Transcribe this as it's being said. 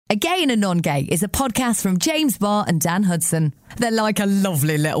A Gay and a Non-Gay is a podcast from James Barr and Dan Hudson. They're like a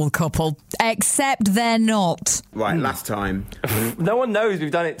lovely little couple, except they're not. Right, last time. No one knows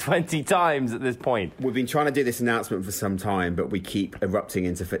we've done it 20 times at this point. We've been trying to do this announcement for some time, but we keep erupting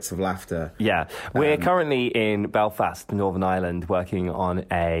into fits of laughter. Yeah, we're currently in Belfast, Northern Ireland, working on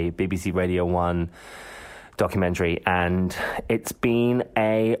a BBC Radio 1 documentary, and it's been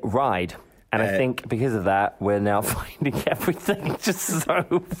a ride. And I think because of that, we're now finding everything just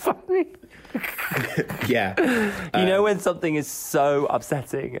so funny. Yeah. You know when something is so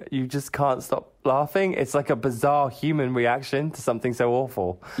upsetting, you just can't stop laughing? It's like a bizarre human reaction to something so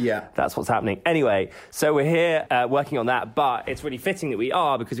awful. Yeah. That's what's happening. Anyway, so we're here working on that, but it's really fitting that we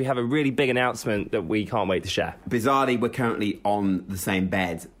are because we have a really big announcement that we can't wait to share. Bizarrely, we're currently on the same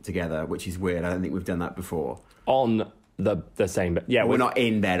bed together, which is weird. I don't think we've done that before. On the same bed. Yeah, we're not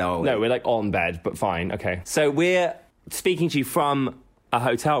in bed, are we? No, we're like on bed, but fine. Okay. So we're speaking to you from a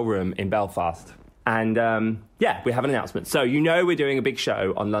hotel room in Belfast. And, we have an announcement. So, we're doing a big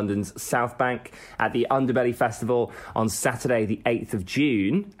show on London's South Bank at the Underbelly Festival on Saturday, the 8th of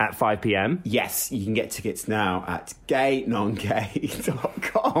June at 5 p.m. Yes, you can get tickets now at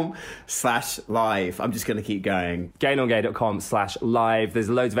gaynongay.com/live. I'm just going to keep going. gaynongay.com/live. There's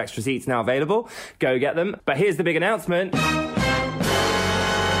loads of extra seats now available. Go get them. But here's the big announcement.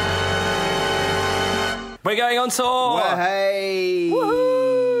 We're going on tour! Well, hey! Woohoo!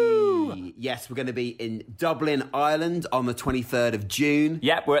 Yes, we're going to be in Dublin, Ireland on the 23rd of June.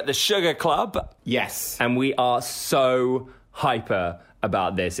 Yep, we're at the Sugar Club. Yes. And we are so hyper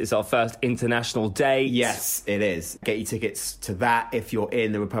about this. It's our first international date. Yes, it is. Get your tickets to that if you're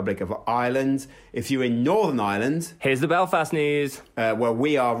in the Republic of Ireland. If you're in Northern Ireland... Here's the Belfast news. Where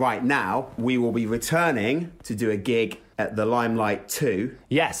we are right now, we will be returning to do a gig at the Limelight 2.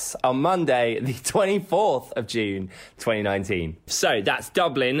 Yes, on Monday, the 24th of June, 2019. So that's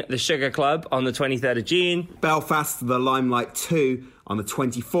Dublin, the Sugar Club, on the 23rd of June. Belfast, the Limelight 2 on the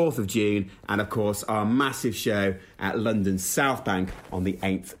 24th of June. And, of course, our massive show at London's South Bank on the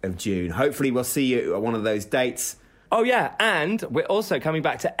 8th of June. Hopefully we'll see you at one of those dates. Oh, yeah, and we're also coming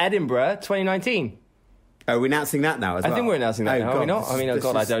back to Edinburgh 2019. Oh, we're announcing that now as well? I think we're announcing that now, are we not? I mean, I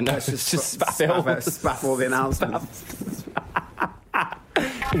don't know. Let's just spaff all the announcements.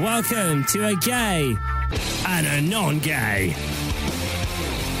 Welcome to A Gay and a Non-Gay.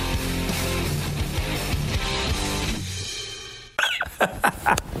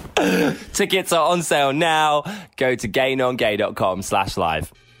 Tickets are on sale now. Go to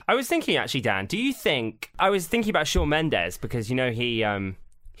gaynongay.com/live. I was thinking, actually, Dan, I was thinking about Shawn Mendes because, he had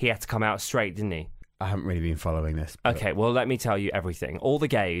to come out straight, didn't he? I haven't really been following this. But... Okay, well, let me tell you everything. All the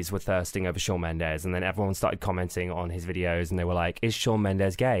gays were thirsting over Shawn Mendes, and then everyone started commenting on his videos, and they were like, is Shawn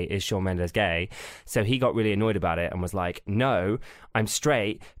Mendes gay? Is Shawn Mendes gay? So he got really annoyed about it and was like, no, I'm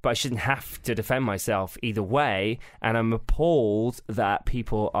straight, but I shouldn't have to defend myself either way, and I'm appalled that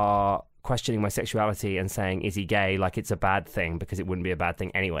people are questioning my sexuality and saying, is he gay, like it's a bad thing, because it wouldn't be a bad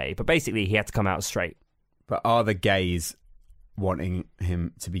thing anyway. But basically, he had to come out straight. But are the gays wanting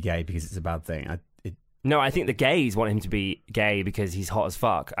him to be gay because it's a bad thing? No, I think the gays want him to be gay because he's hot as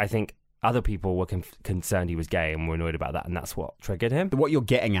fuck. I think other people were concerned he was gay and were annoyed about that, and that's what triggered him. What you're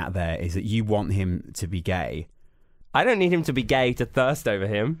getting at there is that you want him to be gay. I don't need him to be gay to thirst over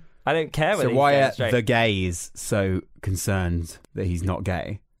him. I don't care whether he's why gay or are straight. the gays so concerned that he's not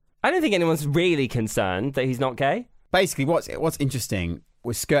gay? I don't think anyone's really concerned that he's not gay. Basically, what's interesting,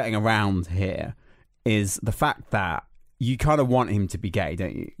 we're skirting around here, is the fact that you kind of want him to be gay,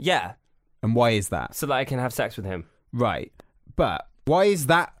 don't you? Yeah. And why is that? So that I can have sex with him. Right. But why is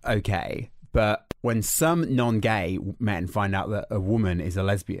that okay? But when some non-gay men find out that a woman is a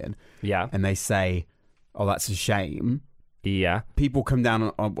lesbian, yeah, and they say, oh, that's a shame, yeah, people come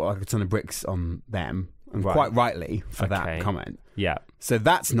down on like a ton of bricks on them, and quite rightly for that comment. Yeah. So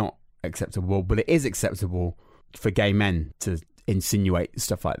that's not acceptable, but it is acceptable for gay men to insinuate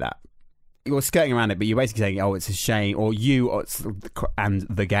stuff like that. You're skirting around it, but you're basically saying, oh, it's a shame, or and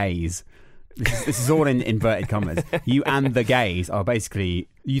the gays. This is all in inverted commas. You and the gays are basically,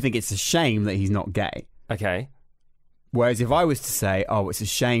 you think it's a shame that he's not gay. Okay. Whereas if I was to say, oh, it's a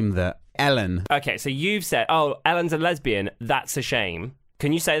shame that Ellen... Okay, so you've said, oh, Ellen's a lesbian, that's a shame.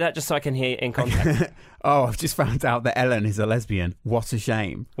 Can you say that just so I can hear in context? Oh, I've just found out that Ellen is a lesbian. What a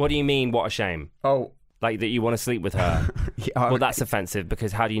shame. What do you mean, what a shame? Oh... Like that you want to sleep with her? Yeah, well, that's offensive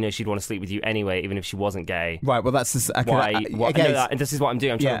because how do you know she'd want to sleep with you anyway, even if she wasn't gay? Right, well, that's... And this is what I'm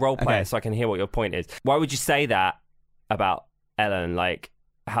doing. I'm trying to role play it so I can hear what your point is. Why would you say that about Ellen? Like,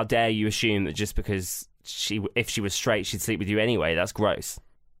 how dare you assume that just because if she was straight, she'd sleep with you anyway? That's gross.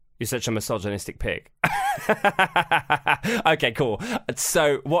 You're such a misogynistic pig. Okay, cool.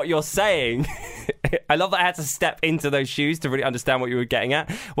 So what you're saying, I love that I had to step into those shoes to really understand what you were getting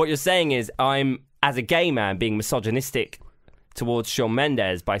at. What you're saying is I'm, as a gay man, being misogynistic towards Shawn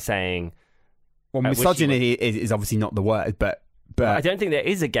Mendes by saying... Well, misogyny is obviously not the word, but... I don't think there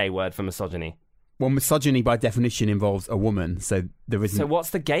is a gay word for misogyny. Well, misogyny by definition involves a woman, so there isn't... So what's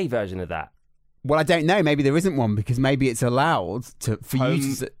the gay version of that? Well, I don't know. Maybe there isn't one because maybe it's allowed for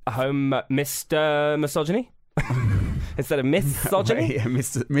you to... Mr. Misogyny? Instead of misogyny? Yeah,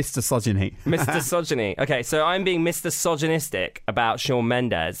 Mr. Misogyny. Mr. Misogyny. Okay, so I'm being Mr. Misogynistic about Shawn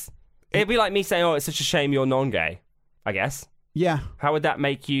Mendes. It'd be like me saying, oh, it's such a shame you're non-gay, I guess. Yeah. How would that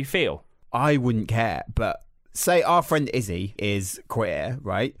make you feel? I wouldn't care, but say our friend Izzy is queer,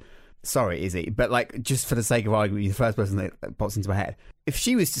 right? Sorry, Izzy, but like, just for the sake of argument, you're the first person that pops into my head. If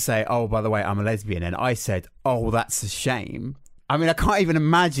she was to say, oh, by the way, I'm a lesbian, and I said, oh, that's a shame. I mean, I can't even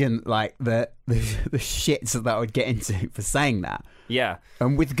imagine like the shits that I would get into for saying that. Yeah.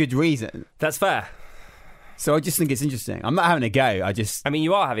 And with good reason. That's fair. So I just think it's interesting. I'm not having a go. I mean,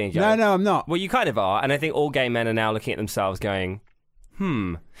 you are having a go. No, I'm not. Well, you kind of are. And I think all gay men are now looking at themselves going,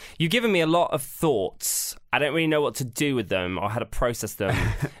 you've given me a lot of thoughts. I don't really know what to do with them or how to process them.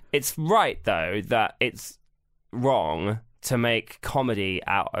 It's right, though, that it's wrong to make comedy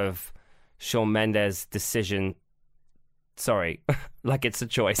out of Shawn Mendes' decision. Sorry, like it's a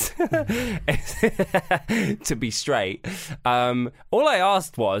choice to be straight. All I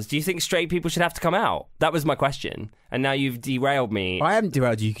asked was, do you think straight people should have to come out? That was my question. And now you've derailed me. I haven't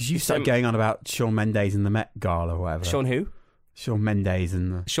derailed you because you started going on about Shawn Mendes and the Met Gala or whatever. Shawn who? Shawn Mendes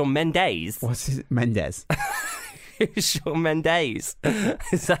and the... Shawn Mendes? What's his... Mendes? Shawn Mendes.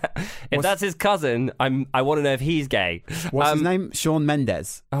 If that's his cousin, I want to know if he's gay. What's his name? Shawn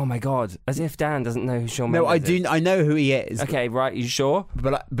Mendes. Oh my god! As if Dan doesn't know who Shawn Mendes is. No, I do. I know who he is. Okay, right. You sure?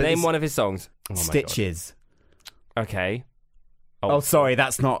 But name one of his songs. Oh Stitches. Okay. Oh, sorry,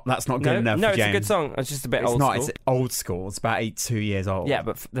 that's not good enough. No, for it's James. a good song. It's just a bit old school. It's old school. It's about 2 years old. Yeah,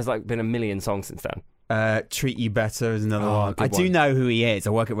 but there's like been a million songs since then. Treat You Better is another one. I one. do know who he is.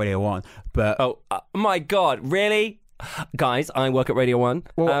 I work at Radio 1. But my god, really? Guys, I work at Radio 1.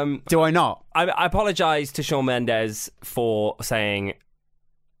 Well, do I not? I apologise to Shawn Mendes for saying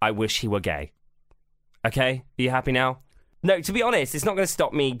I wish he were gay. Okay? Are you happy now? No, to be honest, it's not going to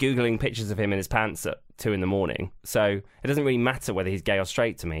stop me Googling pictures of him in his pants at 2 a.m. So it doesn't really matter whether he's gay or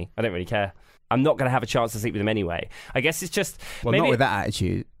straight to me. I don't really care. I'm not going to have a chance to sleep with him anyway. I guess it's just... Well, not with that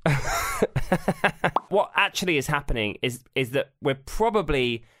attitude. What actually is happening is that we're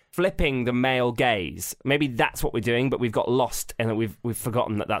probably flipping the male gaze. Maybe that's what we're doing, but we've got lost and we've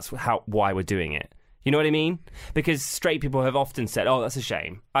forgotten that that's why we're doing it. You know what I mean? Because straight people have often said, oh, that's a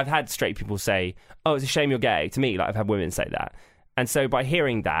shame. I've had straight people say, oh, it's a shame you're gay, to me. Like, I've had women say that. And so by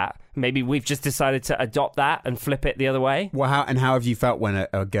hearing that, maybe we've just decided to adopt that and flip it the other way. Well, how have you felt when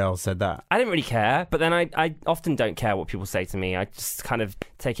a girl said that? I didn't really care, but then I often don't care what people say to me. I just kind of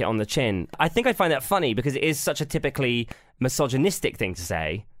take it on the chin. I think I find that funny because it is such a typically misogynistic thing to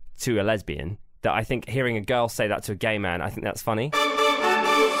say to a lesbian that I think hearing a girl say that to a gay man, I think that's funny.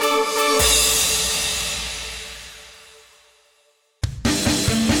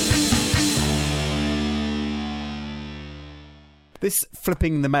 This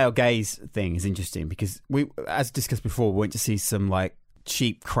flipping the male gaze thing is interesting because we, as discussed before, we went to see some like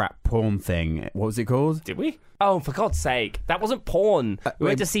cheap crap porn thing. What was it called? Did we? Oh, for God's sake. That wasn't porn. We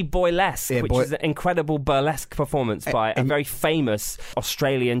went to see Boylesque, which is an incredible burlesque performance by a very famous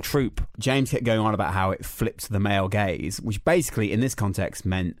Australian troupe. James kept going on about how it flipped the male gaze, which basically in this context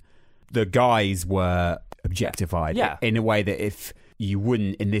meant the guys were objectified in a way that if you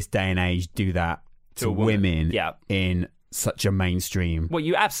wouldn't in this day and age do that to women in such a mainstream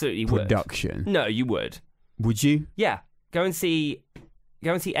you absolutely production. No, you would. Would you? Yeah. Go and see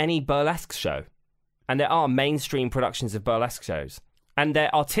any burlesque show. And there are mainstream productions of burlesque shows. And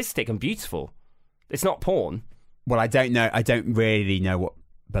they're artistic and beautiful. It's not porn. Well, I don't know. I don't really know what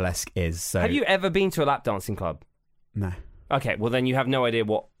burlesque is. So have you ever been to a lap dancing club? No. Okay, well then you have no idea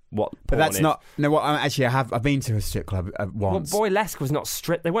what porn but that's is. not... No, what I have. I've been to a strip club once. Well, Boylesque was not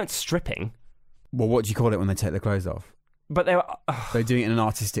they weren't stripping. Well, what do you call it when they take their clothes off? But they were... They're doing it in an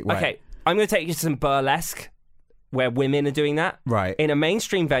artistic way. Okay, I'm going to take you to some burlesque where women are doing that. Right. In a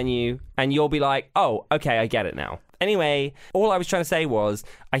mainstream venue, and you'll be like, oh, okay, I get it now. Anyway, all I was trying to say was,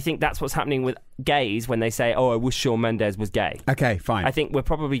 I think that's what's happening with gays when they say, oh, I wish Shawn Mendes was gay. Okay, fine. I think we're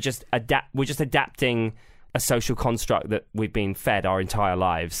probably just adapting a social construct that we've been fed our entire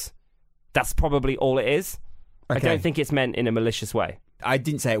lives. That's probably all it is. Okay. I don't think it's meant in a malicious way. I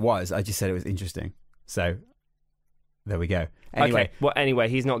didn't say it was. I just said it was interesting. So... there we go. Anyway. Okay. Well, anyway,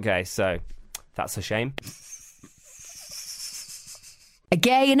 he's not gay, so that's a shame. A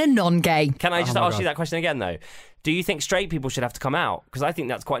gay and a non-gay. Can I just ask God. you that question again, though? Do you think straight people should have to come out? Because I think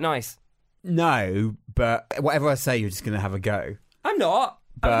that's quite nice. No, but whatever I say, you're just going to have a go. I'm not.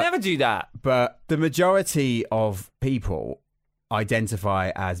 I would never do that. But the majority of people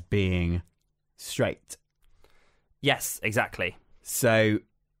identify as being straight. Yes, exactly. So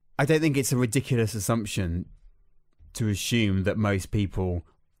I don't think it's a ridiculous assumption to assume that most people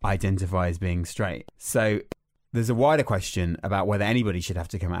identify as being straight. So there's a wider question about whether anybody should have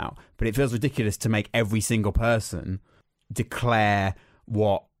to come out, but it feels ridiculous to make every single person declare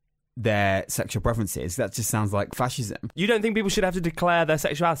what their sexual preference is. That just sounds like fascism. You don't think people should have to declare their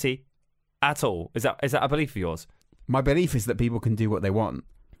sexuality at all? Is that a belief of yours? My belief is that people can do what they want.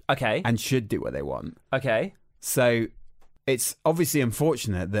 Okay. And should do what they want. Okay. So it's obviously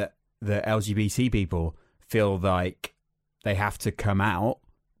unfortunate that the LGBT people feel like they have to come out,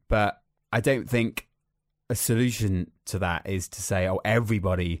 but I don't think a solution to that is to say, oh,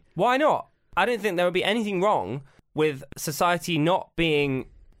 everybody. Why not? I don't think there would be anything wrong with society not being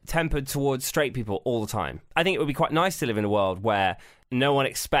tempered towards straight people all the time. I think it would be quite nice to live in a world where no one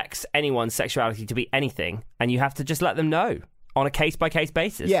expects anyone's sexuality to be anything, and you have to just let them know on a case-by-case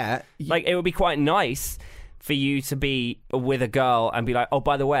basis. Yeah. Like, it would be quite nice for you to be with a girl and be like, oh,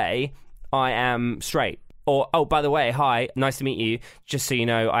 by the way, I am straight. Or, oh, by the way, hi, nice to meet you. Just so you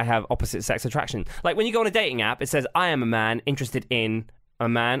know, I have opposite sex attraction. Like, when you go on a dating app, it says, I am a man interested in a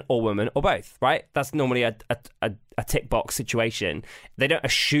man or woman or both, right? That's normally a tick box situation. They don't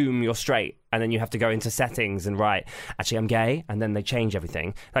assume you're straight, and then you have to go into settings and write, actually, I'm gay, and then they change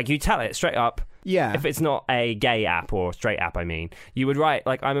everything. Like, you tell it straight up. Yeah. If it's not a gay app or straight app, I mean, you would write,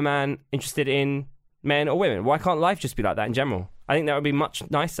 like, I'm a man interested in men or women. Why can't life just be like that in general? I think that would be much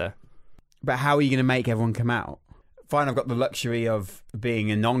nicer. But how are you going to make everyone come out? Fine, I've got the luxury of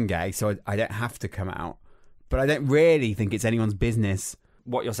being a non-gay, so I don't have to come out. But I don't really think it's anyone's business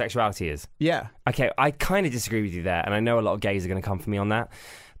what your sexuality is. Yeah. Okay, I kind of disagree with you there, and I know a lot of gays are going to come for me on that,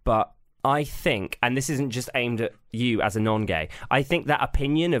 but I think, and this isn't just aimed at you as a non-gay, I think that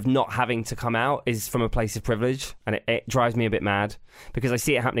opinion of not having to come out is from a place of privilege, and it drives me a bit mad, because I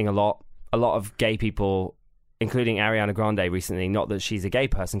see it happening a lot. A lot of gay people, including Ariana Grande recently, not that she's a gay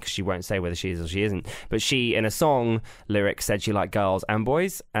person, because she won't say whether she is or she isn't, but she, in a song lyric, said she liked girls and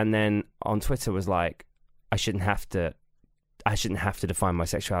boys, and then on Twitter was like, I shouldn't have to define my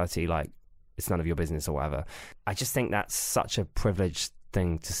sexuality, like it's none of your business or whatever. I just think that's such a privileged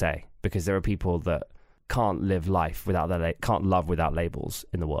thing to say, because there are people that can't live life without can't love without labels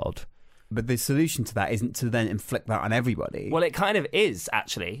in the world. But the solution to that isn't to then inflict that on everybody. Well, it kind of is,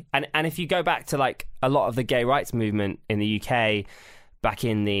 actually. And if you go back to like a lot of the gay rights movement in the UK back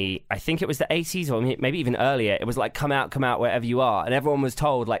in I think it was the 80s or maybe even earlier, it was like, come out wherever you are. And everyone was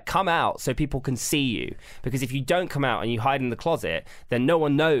told, like, come out so people can see you. Because if you don't come out and you hide in the closet, then no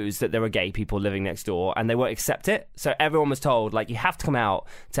one knows that there are gay people living next door and they won't accept it. So everyone was told, like, you have to come out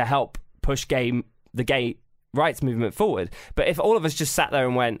to help push the gay rights movement forward. But if all of us just sat there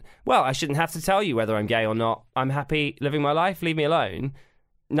and went, well, I shouldn't have to tell you whether I'm gay or not, I'm happy living my life, leave me alone,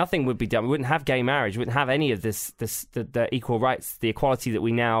 nothing would be done. We wouldn't have gay marriage. We wouldn't have any of the equal rights, the equality that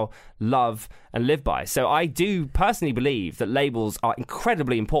we now love and live by. So I do personally believe that labels are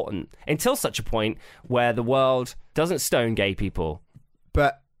incredibly important until such a point where the world doesn't stone gay people.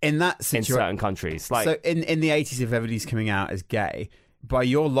 But in that situation, in certain countries, like, so in the 80s, if everybody's coming out as gay, by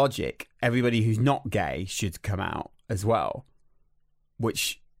your logic, everybody who's not gay should come out as well,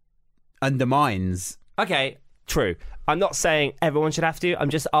 which undermines. Okay, true. I'm not saying everyone should have to.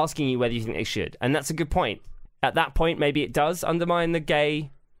 I'm just asking you whether you think they should. And that's a good point. At that point, maybe it does undermine the gay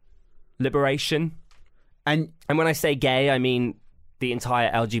liberation. And when I say gay, I mean the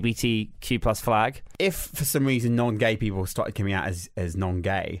entire LGBTQ plus flag. If for some reason non-gay people started coming out as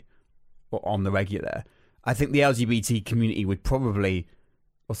non-gay or on the regular, I think the LGBT community would probably,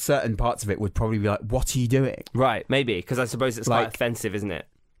 or certain parts of it would probably be like, what are you doing? Right, maybe, because I suppose it's quite offensive, isn't it?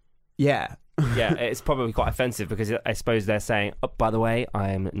 Yeah. Yeah, it's probably quite offensive because I suppose they're saying, oh, by the way,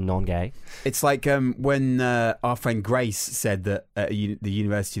 I'm non-gay. It's like when our friend Grace said that at the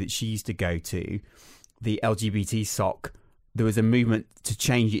university that she used to go to, the LGBT sock, there was a movement to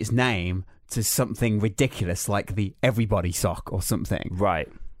change its name to something ridiculous like the Everybody sock or something. Right.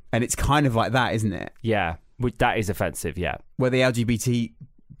 And it's kind of like that, isn't it? Yeah, that is offensive, yeah. Where the LGBT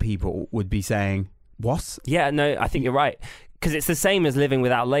people would be saying, what? Yeah, no, I think you're right. Because it's the same as living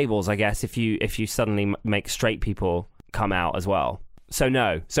without labels, I guess, if you suddenly make straight people come out as well. So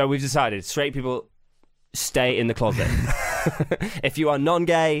no. So we've decided straight people stay in the closet. If you are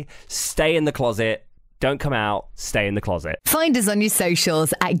non-gay, stay in the closet. Don't come out. Stay in the closet. Find us on your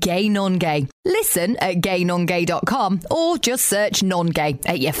socials at Gay Non-Gay. Listen at gaynongay.com or just search Non-Gay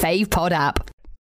at your fave pod app.